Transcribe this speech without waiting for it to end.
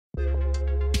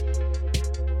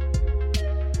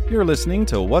You're listening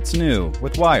to What's New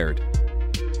with Wired.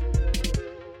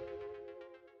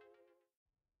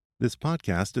 This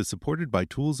podcast is supported by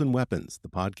Tools and Weapons, the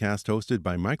podcast hosted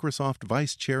by Microsoft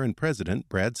Vice Chair and President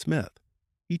Brad Smith.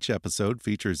 Each episode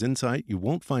features insight you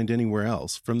won't find anywhere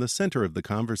else from the center of the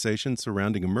conversation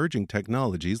surrounding emerging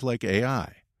technologies like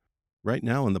AI. Right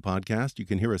now in the podcast, you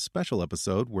can hear a special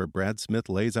episode where Brad Smith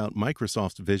lays out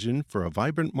Microsoft's vision for a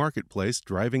vibrant marketplace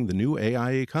driving the new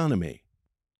AI economy.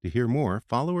 To hear more,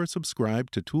 follow or subscribe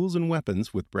to Tools and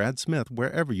Weapons with Brad Smith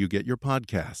wherever you get your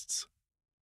podcasts.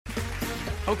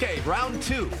 Okay, round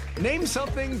two. Name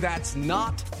something that's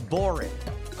not boring.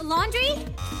 A laundry?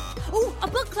 Ooh, a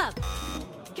book club.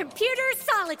 Computer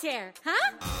solitaire,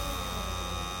 huh?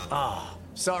 Ah,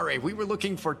 sorry, we were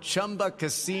looking for Chumba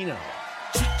Casino.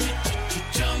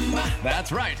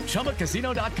 That's right,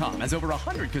 ChumbaCasino.com has over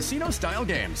 100 casino-style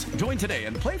games. Join today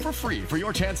and play for free for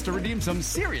your chance to redeem some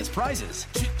serious prizes.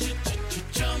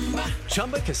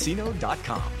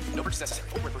 ChumbaCasino.com. No purchase necessary.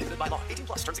 Void where prohibited by law. 18+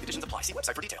 terms and conditions apply. See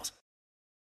website for details.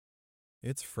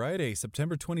 It's Friday,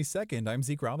 September 22nd. I'm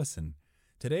Zeke Robison.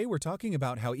 Today we're talking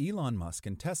about how Elon Musk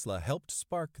and Tesla helped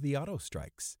spark the auto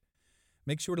strikes.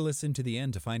 Make sure to listen to the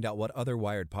end to find out what other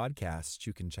Wired podcasts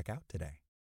you can check out today.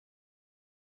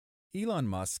 Elon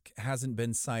Musk hasn't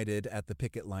been cited at the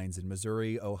picket lines in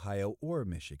Missouri, Ohio, or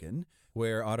Michigan,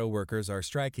 where auto workers are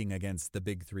striking against the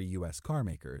big three U.S. car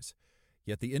makers.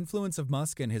 Yet the influence of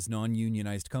Musk and his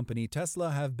non-unionized company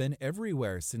Tesla have been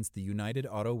everywhere since the United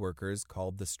Auto Workers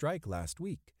called the strike last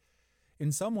week.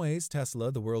 In some ways,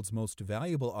 Tesla, the world's most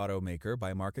valuable automaker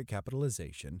by market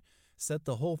capitalization, set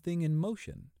the whole thing in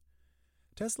motion.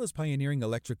 Tesla's pioneering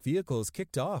electric vehicles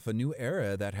kicked off a new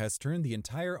era that has turned the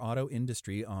entire auto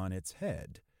industry on its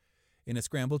head. In a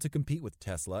scramble to compete with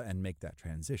Tesla and make that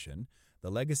transition,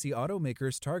 the legacy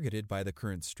automakers targeted by the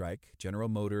current strike, General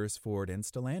Motors, Ford, and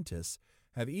Stellantis,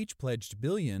 have each pledged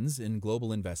billions in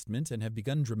global investment and have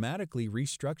begun dramatically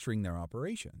restructuring their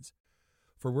operations.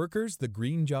 For workers, the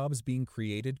green jobs being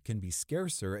created can be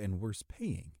scarcer and worse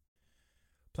paying.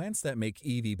 Plants that make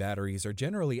EV batteries are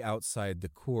generally outside the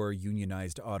core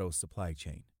unionized auto supply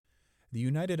chain. The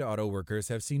United Auto Workers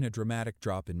have seen a dramatic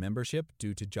drop in membership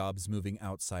due to jobs moving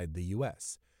outside the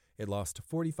U.S. It lost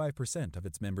 45% of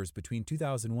its members between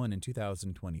 2001 and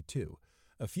 2022.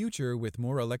 A future with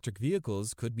more electric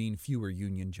vehicles could mean fewer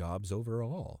union jobs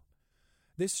overall.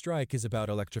 This strike is about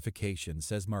electrification,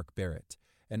 says Mark Barrett,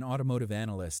 an automotive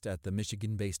analyst at the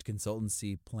Michigan-based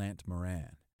consultancy Plant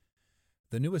Moran.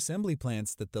 The new assembly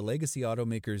plants that the legacy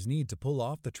automakers need to pull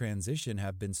off the transition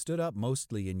have been stood up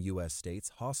mostly in U.S.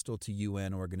 states hostile to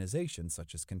UN organizations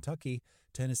such as Kentucky,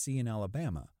 Tennessee, and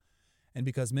Alabama. And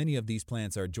because many of these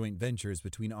plants are joint ventures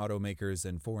between automakers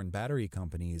and foreign battery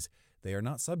companies, they are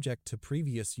not subject to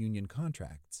previous union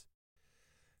contracts.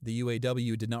 The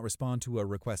UAW did not respond to a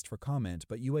request for comment,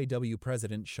 but UAW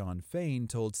President Shawn Fain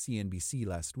told CNBC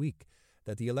last week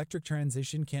that the electric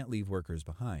transition can't leave workers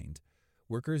behind.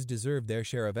 Workers deserve their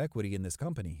share of equity in this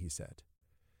company, he said.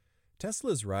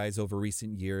 Tesla's rise over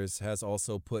recent years has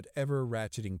also put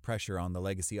ever-ratcheting pressure on the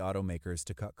legacy automakers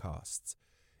to cut costs.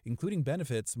 Including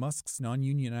benefits, Musk's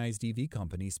non-unionized EV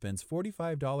company spends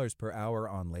 $45 per hour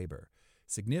on labor,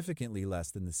 significantly less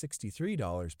than the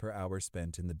 $63 per hour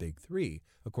spent in the Big Three,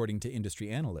 according to industry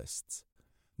analysts.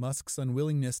 Musk's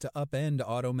unwillingness to upend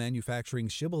auto manufacturing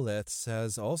shibboleths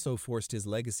has also forced his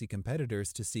legacy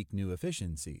competitors to seek new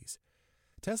efficiencies.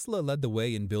 Tesla led the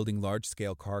way in building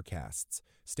large-scale car casts,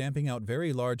 stamping out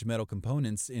very large metal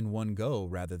components in one go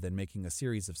rather than making a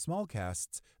series of small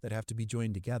casts that have to be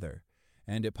joined together.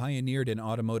 And it pioneered an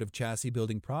automotive chassis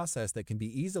building process that can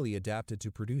be easily adapted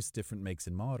to produce different makes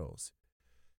and models.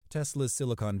 Tesla's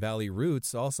Silicon Valley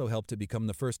roots also helped it become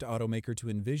the first automaker to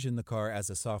envision the car as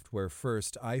a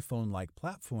software-first, iPhone-like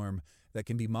platform that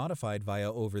can be modified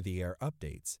via over-the-air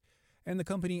updates. And the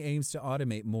company aims to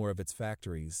automate more of its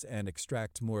factories and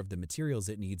extract more of the materials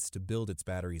it needs to build its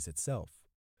batteries itself.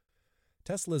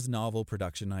 Tesla's novel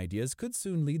production ideas could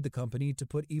soon lead the company to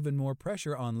put even more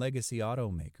pressure on legacy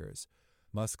automakers.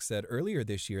 Musk said earlier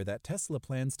this year that Tesla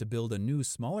plans to build a new,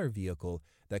 smaller vehicle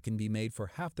that can be made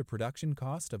for half the production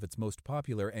cost of its most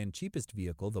popular and cheapest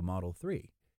vehicle, the Model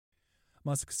 3.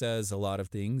 Musk says a lot of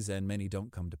things, and many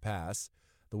don't come to pass.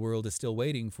 The world is still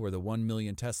waiting for the 1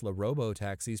 million Tesla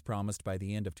robo-taxis promised by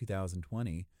the end of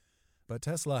 2020. But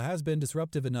Tesla has been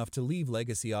disruptive enough to leave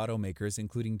legacy automakers,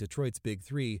 including Detroit's Big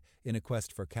Three, in a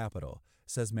quest for capital,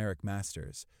 says Merrick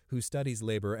Masters, who studies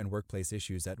labor and workplace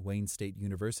issues at Wayne State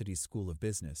University's School of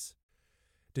Business.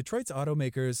 Detroit's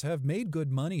automakers have made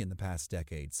good money in the past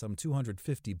decade, some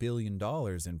 $250 billion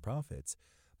in profits,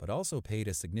 but also paid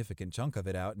a significant chunk of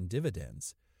it out in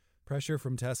dividends. Pressure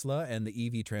from Tesla and the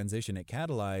EV transition it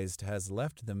catalyzed has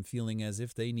left them feeling as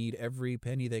if they need every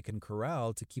penny they can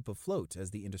corral to keep afloat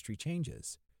as the industry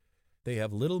changes. They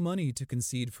have little money to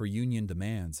concede for union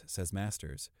demands, says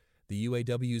Masters. The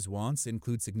UAW's wants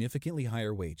include significantly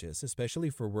higher wages, especially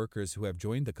for workers who have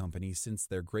joined the company since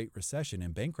their Great Recession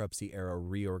and bankruptcy-era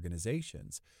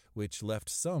reorganizations, which left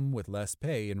some with less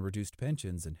pay and reduced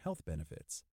pensions and health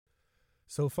benefits.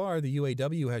 So far, the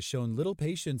UAW has shown little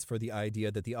patience for the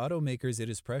idea that the automakers it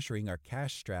is pressuring are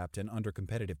cash-strapped and under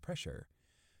competitive pressure.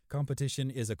 Competition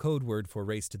is a code word for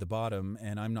race to the bottom,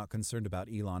 and I'm not concerned about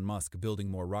Elon Musk building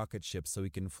more rocket ships so he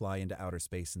can fly into outer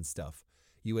space and stuff,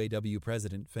 UAW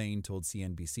President Fain told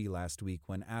CNBC last week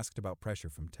when asked about pressure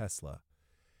from Tesla.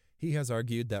 He has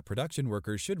argued that production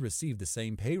workers should receive the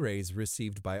same pay raise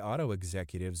received by auto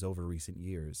executives over recent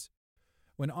years.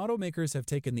 When automakers have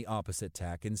taken the opposite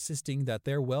tack, insisting that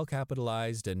they're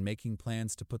well-capitalized and making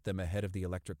plans to put them ahead of the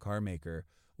electric car maker,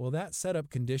 well, that set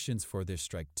up conditions for this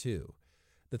strike too.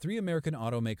 The three American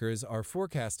automakers are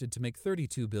forecasted to make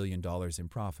 $32 billion in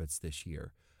profits this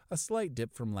year, a slight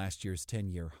dip from last year's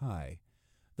 10-year high.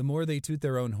 The more they toot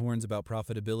their own horns about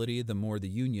profitability, the more the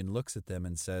union looks at them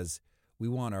and says, "We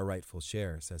want our rightful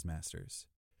share," says Masters.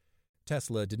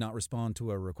 Tesla did not respond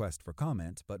to a request for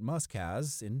comment, but Musk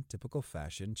has, in typical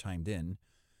fashion, chimed in.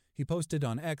 He posted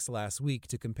on X last week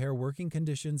to compare working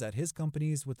conditions at his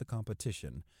companies with the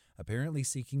competition, apparently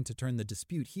seeking to turn the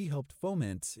dispute he helped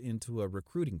foment into a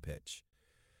recruiting pitch.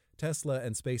 Tesla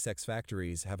and SpaceX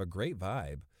factories have a great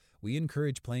vibe. We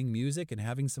encourage playing music and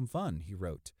having some fun, he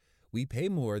wrote. We pay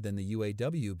more than the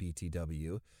UAW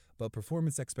BTW, but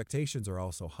performance expectations are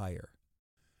also higher.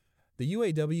 The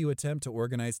UAW attempt to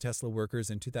organize Tesla workers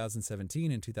in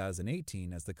 2017 and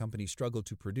 2018 as the company struggled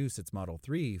to produce its Model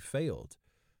 3 failed.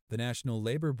 The National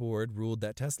Labor Board ruled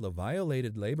that Tesla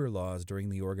violated labor laws during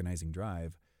the organizing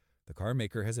drive. The car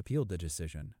maker has appealed the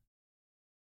decision.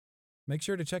 Make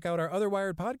sure to check out our other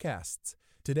Wired podcasts.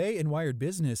 Today in Wired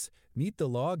Business, meet the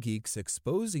law geeks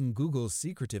exposing Google's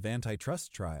secretive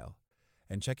antitrust trial.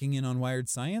 And checking in on Wired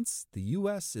Science, the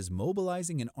U.S. is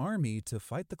mobilizing an army to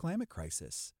fight the climate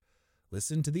crisis.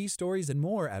 Listen to these stories and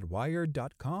more at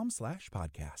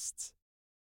wired.com/podcasts.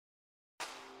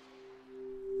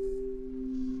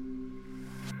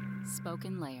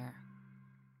 Spoken Layer.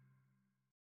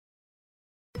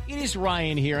 It is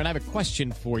Ryan here, and I have a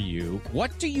question for you.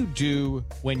 What do you do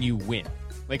when you win?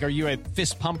 Like, are you a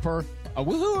fist pumper, a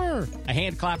woohooer, a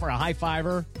hand clapper, a high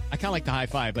fiver? I kind of like the high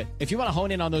five, but if you want to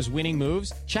hone in on those winning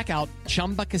moves, check out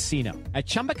Chumba Casino. At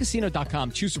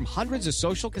ChumbaCasino.com, choose from hundreds of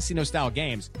social casino-style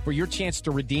games for your chance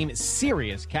to redeem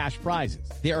serious cash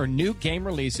prizes. There are new game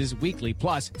releases weekly,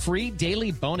 plus free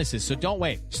daily bonuses, so don't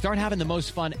wait. Start having the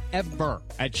most fun ever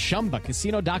at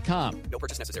ChumbaCasino.com. No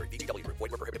purchase necessary. VGW Group.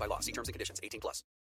 Void where prohibited by law. See terms and conditions. 18+.